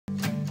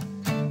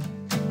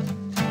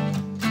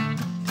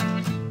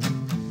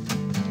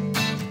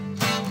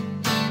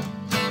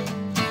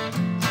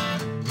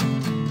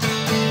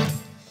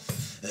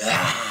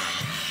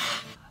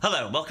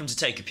Hello, welcome to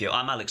Take a Pew.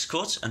 I'm Alex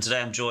Court, and today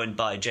I'm joined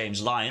by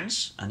James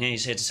Lyons, and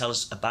he's here to tell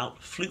us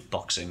about flute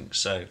boxing.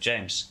 So,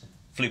 James,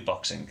 flute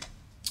boxing,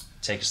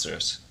 take us through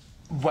it.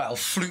 Well,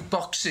 flute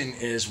boxing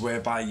is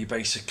whereby you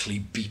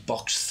basically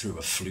beatbox through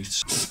a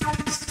flute.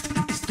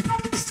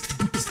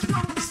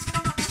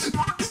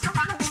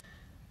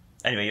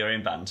 Anyway, you're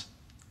in band.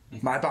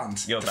 My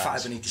band, Your the band.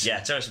 Fire Beneath the Sea. Yeah,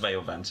 tell us about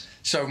your band.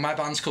 So my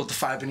band's called the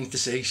Fire Beneath the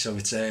Sea. So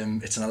it's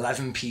an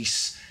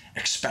 11-piece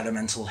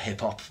experimental hip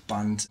hop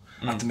band.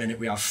 At the minute,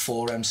 we have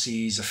 4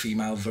 MCs, a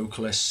female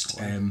vocalist,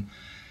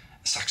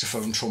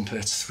 saxophone,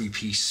 trumpet,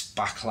 3-piece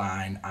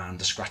backline, and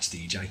a scratch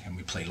DJ. And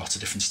we play lots of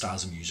different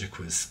styles of music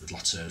with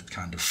lots of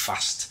kind of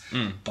fast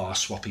bar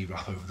swappy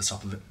rap over the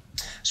top of it.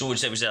 So, would you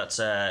say was that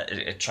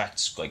it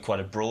attracts quite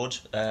a broad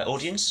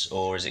audience,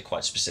 or is it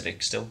quite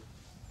specific still?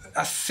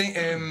 I think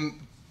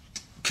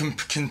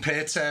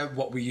compared to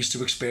what we used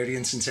to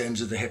experience in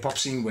terms of the hip hop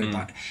scene,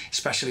 where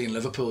especially in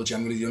Liverpool,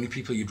 generally the only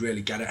people you'd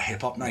really get at a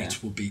hip hop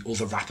night would be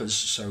other rappers.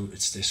 So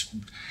it's this,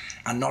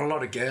 and not a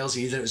lot of girls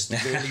either. It's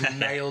really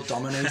male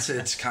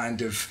dominated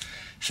kind of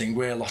thing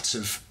where lots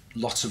of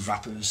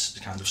rappers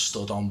kind of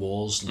stood on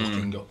walls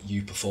looking at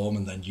you perform,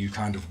 and then you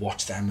kind of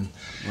watch them. And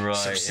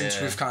so since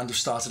we've kind of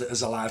started it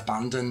as a live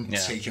band and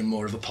taken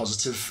more of a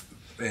positive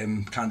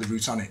kind of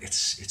route on it,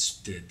 it's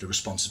the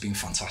response has been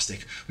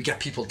fantastic. We get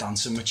people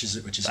dancing, which is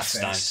a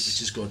first, nice. Which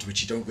is good,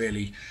 which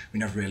we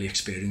never really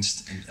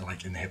experienced in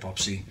the hip hop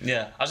scene.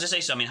 Yeah, I was gonna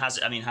say. So, has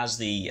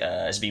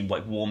it been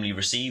warmly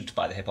received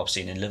by the hip hop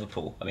scene in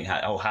Liverpool? I mean,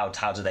 how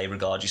do they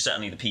regard you?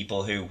 Certainly, the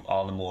people who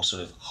are the more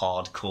sort of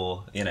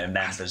hardcore,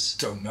 members.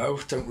 I don't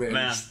know. Don't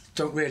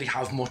really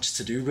have much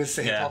to do with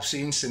the hip hop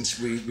scene since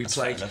we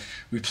play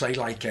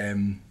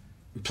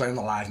in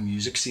the live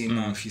music scene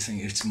now. If you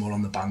think it's more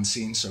on the band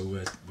scene, so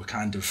we're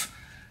kind of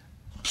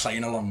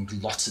playing along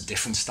lots of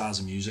different styles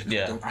of music. We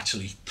don't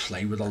actually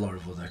play with a lot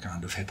of other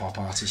kind of hip hop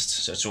artists.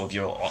 So sort of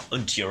you're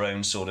onto your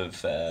own sort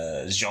of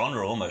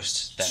genre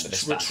almost. Then with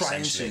this we're band,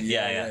 trying to,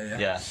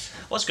 yeah.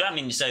 What's great? I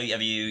mean, so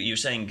you were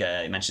saying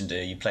you mentioned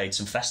you played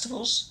some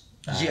festivals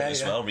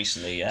as well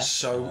recently, yeah.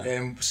 So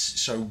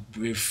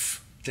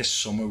we've. This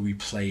summer we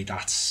played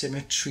at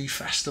Symmetry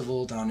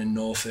Festival down in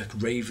Norfolk,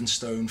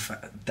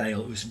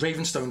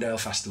 Ravenstonedale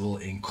Festival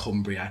in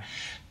Cumbria,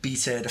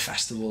 Beater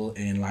Festival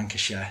in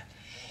Lancashire,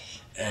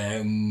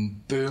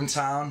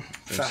 Boomtown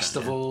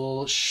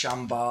Festival,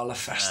 Shambhala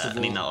Festival.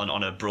 I mean,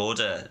 on a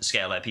broader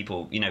scale, like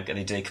people,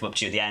 they come up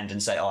to you at the end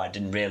and say, "Oh, I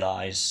didn't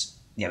realise,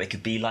 it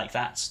could be like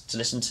that to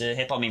listen to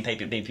hip hop." I mean,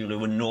 people who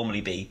would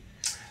normally be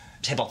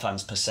hip hop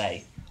fans per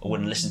se, or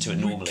wouldn't listen to it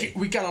normally.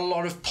 We get a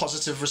lot of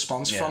positive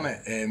response from it.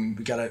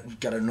 We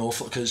get an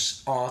awful,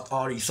 because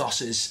our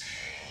ethos is,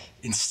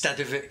 instead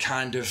of it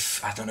kind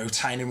of, I don't know,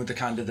 tying in with the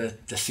kind of the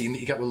theme that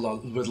you get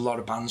with a lot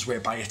of bands,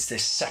 whereby it's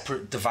this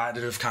separate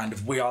divided of kind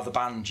of, we are the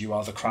band, you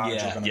are the crowd.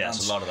 Yeah,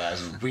 it's a lot of that,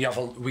 isn't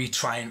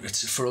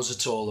it? For us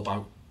it's all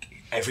about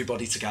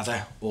everybody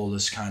together, all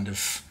this kind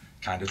of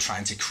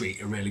trying to create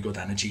a really good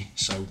energy.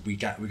 So we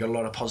got a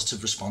lot of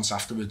positive response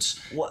afterwards.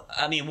 What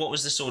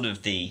was the sort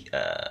of the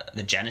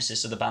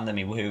genesis of the band? I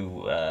mean,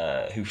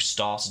 who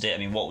started it? I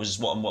mean, what was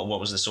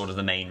the sort of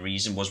the main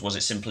reason? Was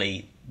it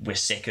simply we're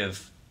sick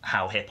of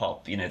how hip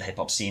hop, the hip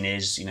hop scene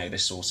is,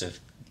 this sort of,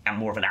 and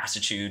more of an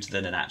attitude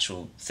than an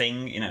actual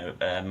thing,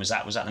 was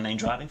that the main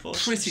driving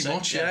force? Pretty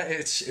much, yeah.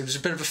 It was a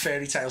bit of a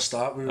fairy tale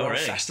start. We were at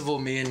a festival,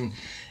 me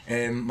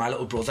and my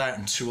little brother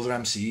and 2 other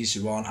MCs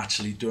who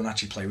don't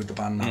actually play with the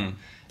band now,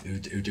 who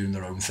are doing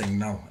their own thing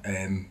now.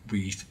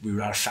 We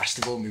were at a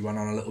festival and we went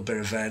on a little bit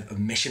of a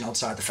mission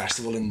outside the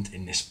festival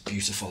in this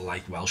beautiful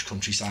Welsh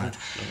countryside.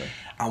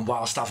 And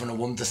whilst having a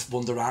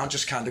wander around,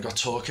 just kind of got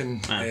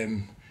talking.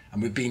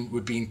 And we'd been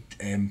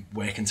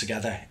working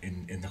together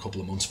in a couple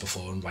of months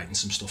before and writing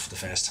some stuff for the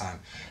first time.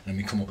 And then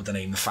we come up with the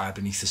name The Fire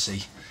Beneath the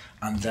Sea.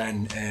 And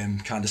then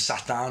kind of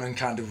sat down and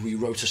we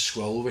wrote a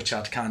scroll which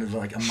had kind of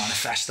like a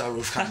manifesto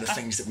of kind of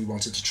things that we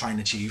wanted to try and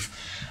achieve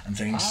and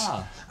things.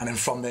 And then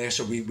from there,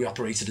 so we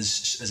operated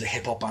as a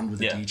hip hop band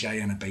with a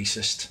DJ and a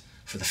bassist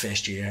for the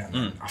first year. And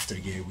then after a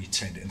year, we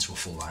turned it into a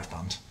full live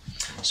band.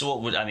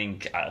 So I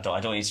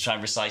don't need to try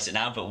and recite it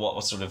now, but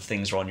what sort of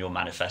things are on your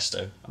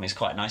manifesto? I mean, it's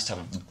quite nice to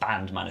have a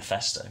band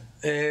manifesto.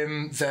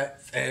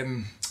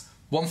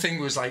 One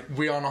thing was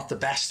we are not the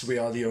best, we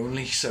are the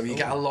only. So you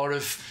get a lot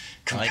of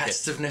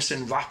competitiveness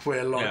in rap,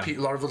 where a lot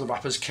of other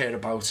rappers care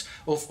about,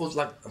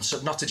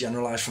 so not to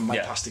generalise from my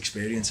past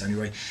experience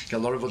anyway, you get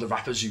a lot of other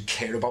rappers who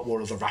care about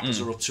what other rappers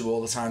are up to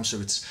all the time.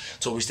 So it's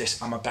always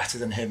this, am I better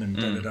than him, and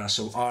da-da-da.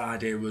 So our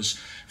idea was,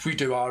 if we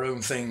do our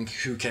own thing,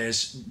 who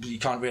cares? You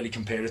can't really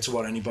compare it to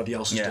what anybody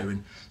else is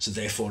doing. So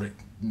therefore it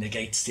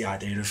negates the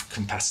idea of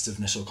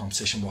competitiveness or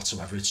competition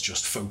whatsoever. It's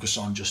just focus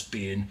on just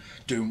doing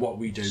what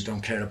we do,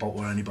 don't care about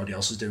what anybody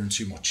else is doing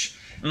too much.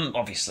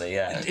 Obviously,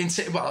 yeah.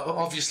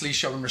 Obviously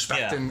showing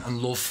respect and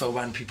love for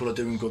when people are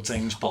doing good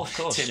things, but of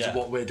course, in terms of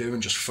what we're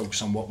doing, just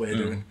focus on what we're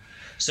doing.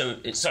 So,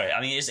 sorry,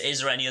 I mean, is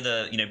there any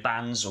other,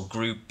 bands or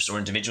groups or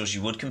individuals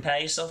you would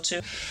compare yourself to?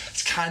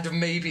 It's kind of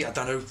maybe, I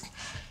don't know,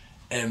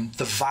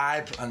 the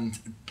vibe and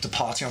the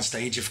party on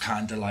stage have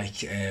kind of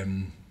like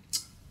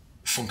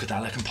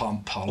Funkadelic and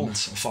Parliament,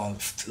 for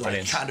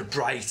like kind of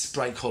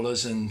bright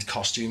colours and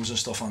costumes and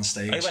stuff on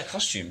stage. Oh, you wear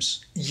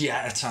costumes? Yeah,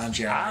 at times,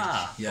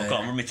 yeah. Yeah. Go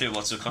on, run me through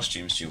what sort of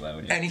costumes do you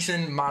wear?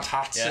 Anything, mad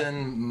hats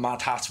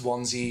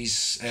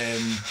onesies,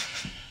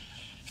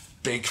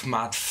 big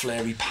mad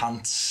flary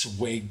pants,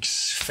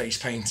 wigs, face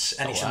paint,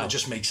 anything that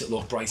just makes it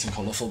look bright and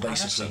colourful,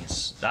 basically.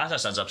 That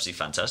sounds absolutely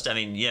fantastic. I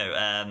mean,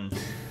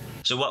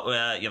 so what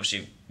you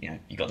obviously,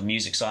 you got the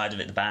music side of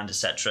it, the band,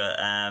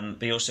 etc.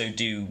 But you also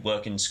do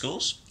work in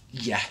schools.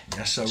 Yeah.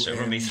 So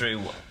run me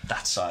through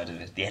that side of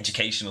it, the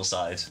educational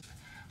side.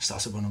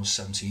 Started when I was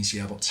 17,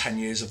 so about 10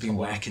 years I've been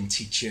working,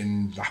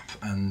 teaching rap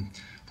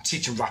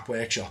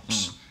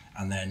workshops,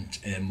 and then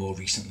more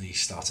recently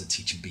started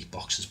teaching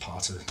beatbox as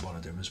part of what I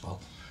do as well.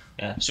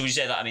 Yeah. So would you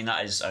say that? I mean,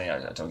 that is. I mean,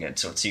 I don't get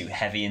sort of too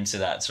heavy into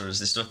that sort of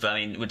stuff, but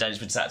I mean,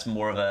 that's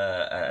more of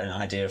an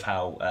idea of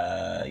how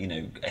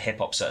hip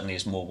hop certainly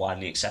is more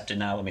widely accepted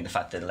now. I mean, the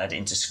fact that they let it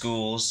into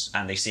schools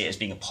and they see it as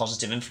being a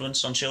positive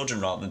influence on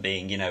children rather than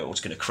being, it's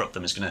going to corrupt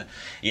them, it's going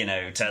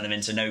to, turn them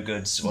into no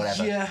goods,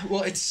 whatever. Yeah.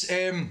 Well, it's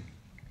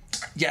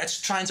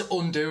trying to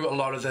undo a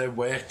lot of the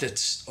work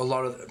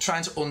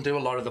trying to undo a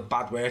lot of the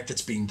bad work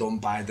that's been done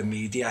by the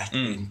media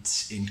in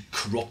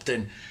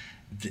corrupting.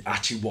 The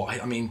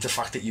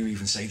fact that you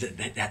even say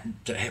that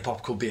hip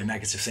hop could be a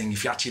negative thing,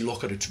 if you actually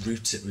look at its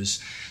roots, it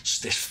was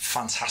just this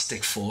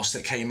fantastic force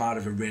that came out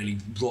of a really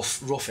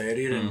rough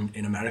area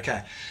in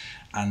America,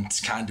 and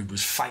kind of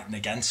was fighting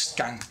against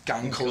gang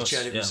culture.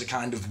 It was a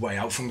kind of way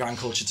out from gang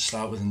culture to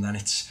start with, and then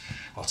it's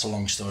a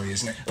long story,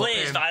 isn't it? But,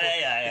 it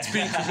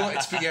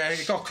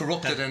got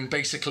corrupted, and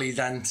basically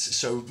then,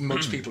 so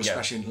most people,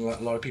 especially a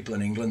lot of people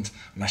in England,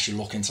 unless you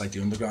look into like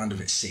the underground of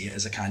it, see it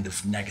as a kind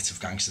of negative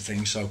gangster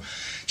thing. So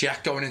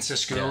going into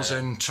schools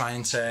and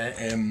trying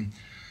to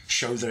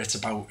show that it's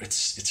about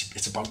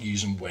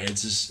using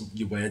words as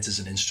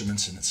an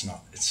instrument, and it's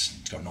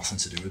got nothing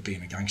to do with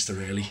being a gangster,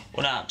 really.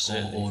 Well, no,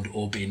 absolutely.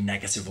 Or being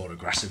negative or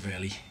aggressive,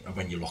 really.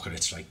 When you look at it,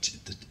 it's like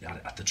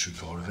at the true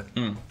core of it.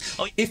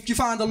 If you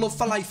find a love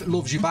for life, it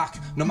loves you back.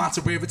 No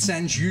matter where it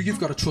sends you, you've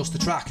got to trust the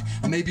track.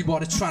 And maybe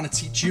what it's trying to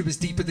teach you is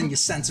deeper than your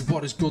sense of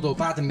what is good or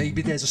bad. And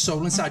maybe there's a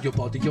soul inside your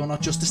body. You're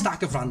not just a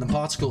stack of random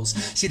particles.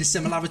 See the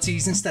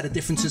similarities instead of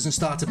differences and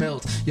start to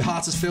build. Your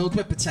heart is filled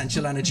with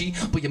potential energy,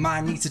 but your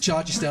mind needs to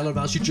charge you still, or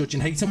else you judge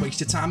and hate and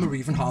waste your time or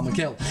even harm and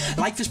kill.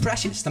 Life is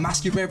precious. The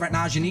mask you wear right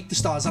now is unique. The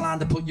stars align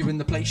to put you in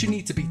the place you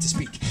need to be to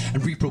speak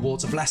and reap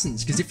rewards of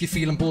lessons. Because if you're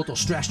feeling bored or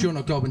stressed, you're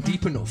not going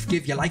deep enough.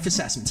 Give your life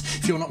assessment.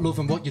 If you're not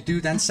loving what you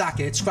do, then sack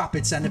it, scrap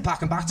it, send it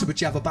packing back to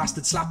whichever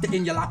bastard slapped it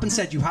in your lap and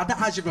said you had it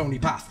as your only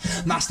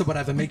path. Master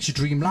whatever makes you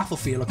dream, laugh or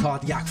feel a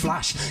cardiac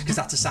flash, because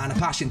that's a sign of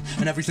passion,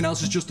 and everything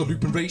else is just a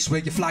looping race where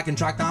you're flagging,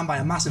 dragged down by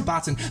a massive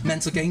baton.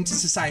 Mental games in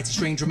society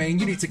strange remain.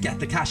 You need to get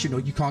the cash, you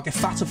can't get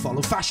fat or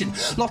follow fashion.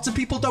 Lots of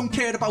people don't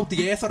care about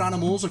the earth or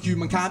animals or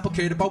humankind, but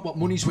care about what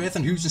money's worth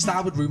and who's in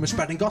style with rumours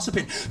spreading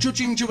gossiping.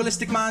 Judging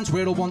dualistic minds,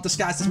 we're all one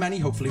disguised as many,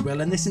 hopefully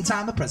will, and this in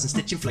time a present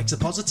stitching flicks are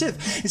positive.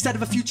 Instead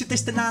of a future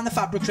distant nine, the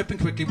fabric ripping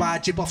quickly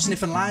wide, jib off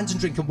sniffing lines and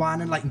drinking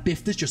wine and lighting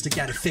bifters just to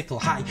get a fickle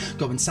high.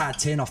 Go inside,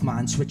 turn off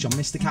mind, switch on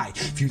mystic high,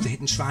 view the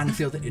hidden shrine and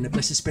feel the inner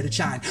bliss of spirit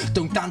shine.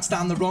 Don't dance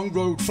down the wrong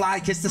road, fly,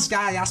 kiss the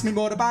sky. Ask me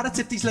more about it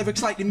if these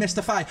lyrics slightly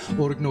mystify,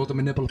 or ignore them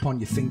and nibble upon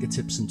your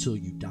fingertips until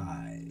you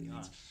die.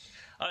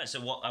 Alright,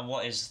 so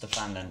what is the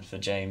plan then for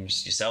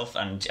James, yourself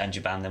and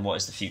your band then? What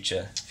is the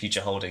future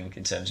holding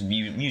in terms of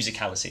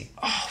musicality?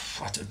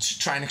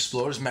 Try and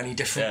explore as many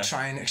different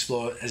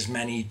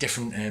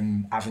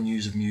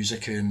avenues of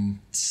music and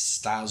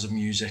styles of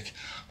music,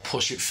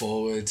 push it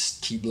forward,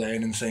 keep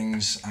learning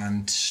things,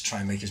 and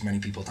try and make as many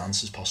people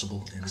dance as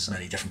possible in as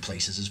many different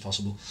places as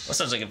possible. That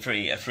sounds like a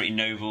pretty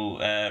noble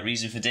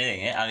reason for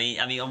doing it.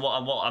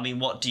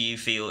 What do you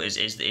feel is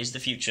the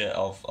future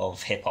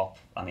of hip hop?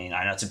 I mean,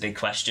 I know it's a big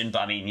question,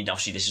 but I mean,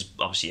 obviously this is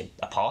obviously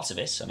a part of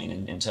it. I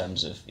mean, in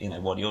terms of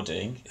what you're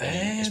doing,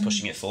 is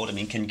pushing it forward. I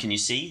mean, can you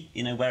see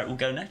where it will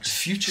go next?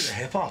 Future of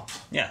hip hop.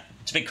 Yeah,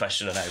 it's a big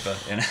question, I know, but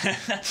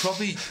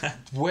probably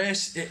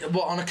worse.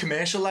 On a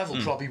commercial level,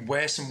 probably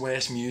worse and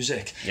worse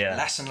music,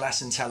 less and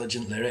less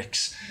intelligent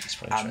lyrics,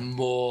 and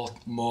more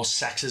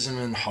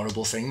sexism and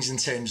horrible things. In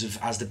terms of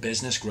as the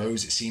business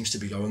grows, it seems to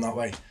be going that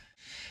way.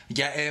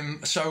 Yeah,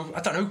 so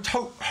I don't know.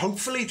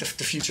 Hopefully, the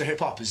future of hip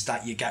hop is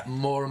that you get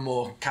more and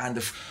more kind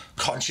of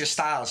conscious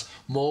styles,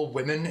 more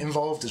women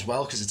involved as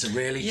well, because it's a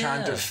really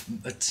kind of.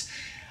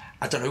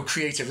 I don't know.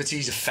 Creativity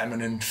is a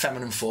feminine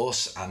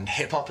force, and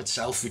hip hop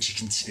itself, which you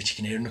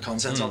can hear in the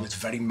content of, it's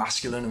very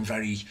masculine and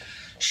very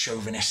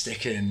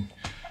chauvinistic and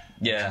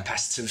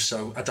competitive.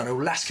 So I don't know,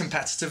 less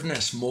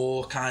competitiveness,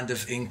 more kind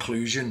of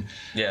inclusion,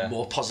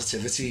 more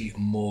positivity,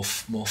 more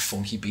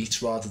funky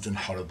beats rather than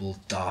horrible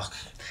dark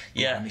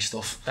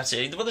stuff. That's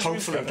it. Well,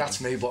 hopefully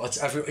that's me, but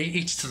it's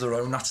each to their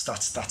own.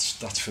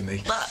 That's for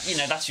me.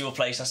 That's your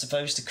place, I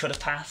suppose, to cut a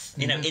path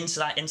into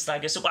that.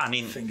 Well, I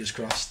mean, fingers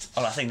crossed.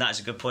 Well, I think that is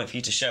a good point for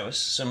you to show us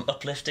some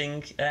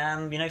uplifting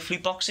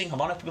flute boxing,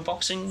 harmonica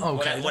boxing,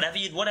 whatever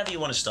you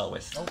want to start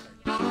with.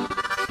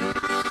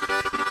 Okay.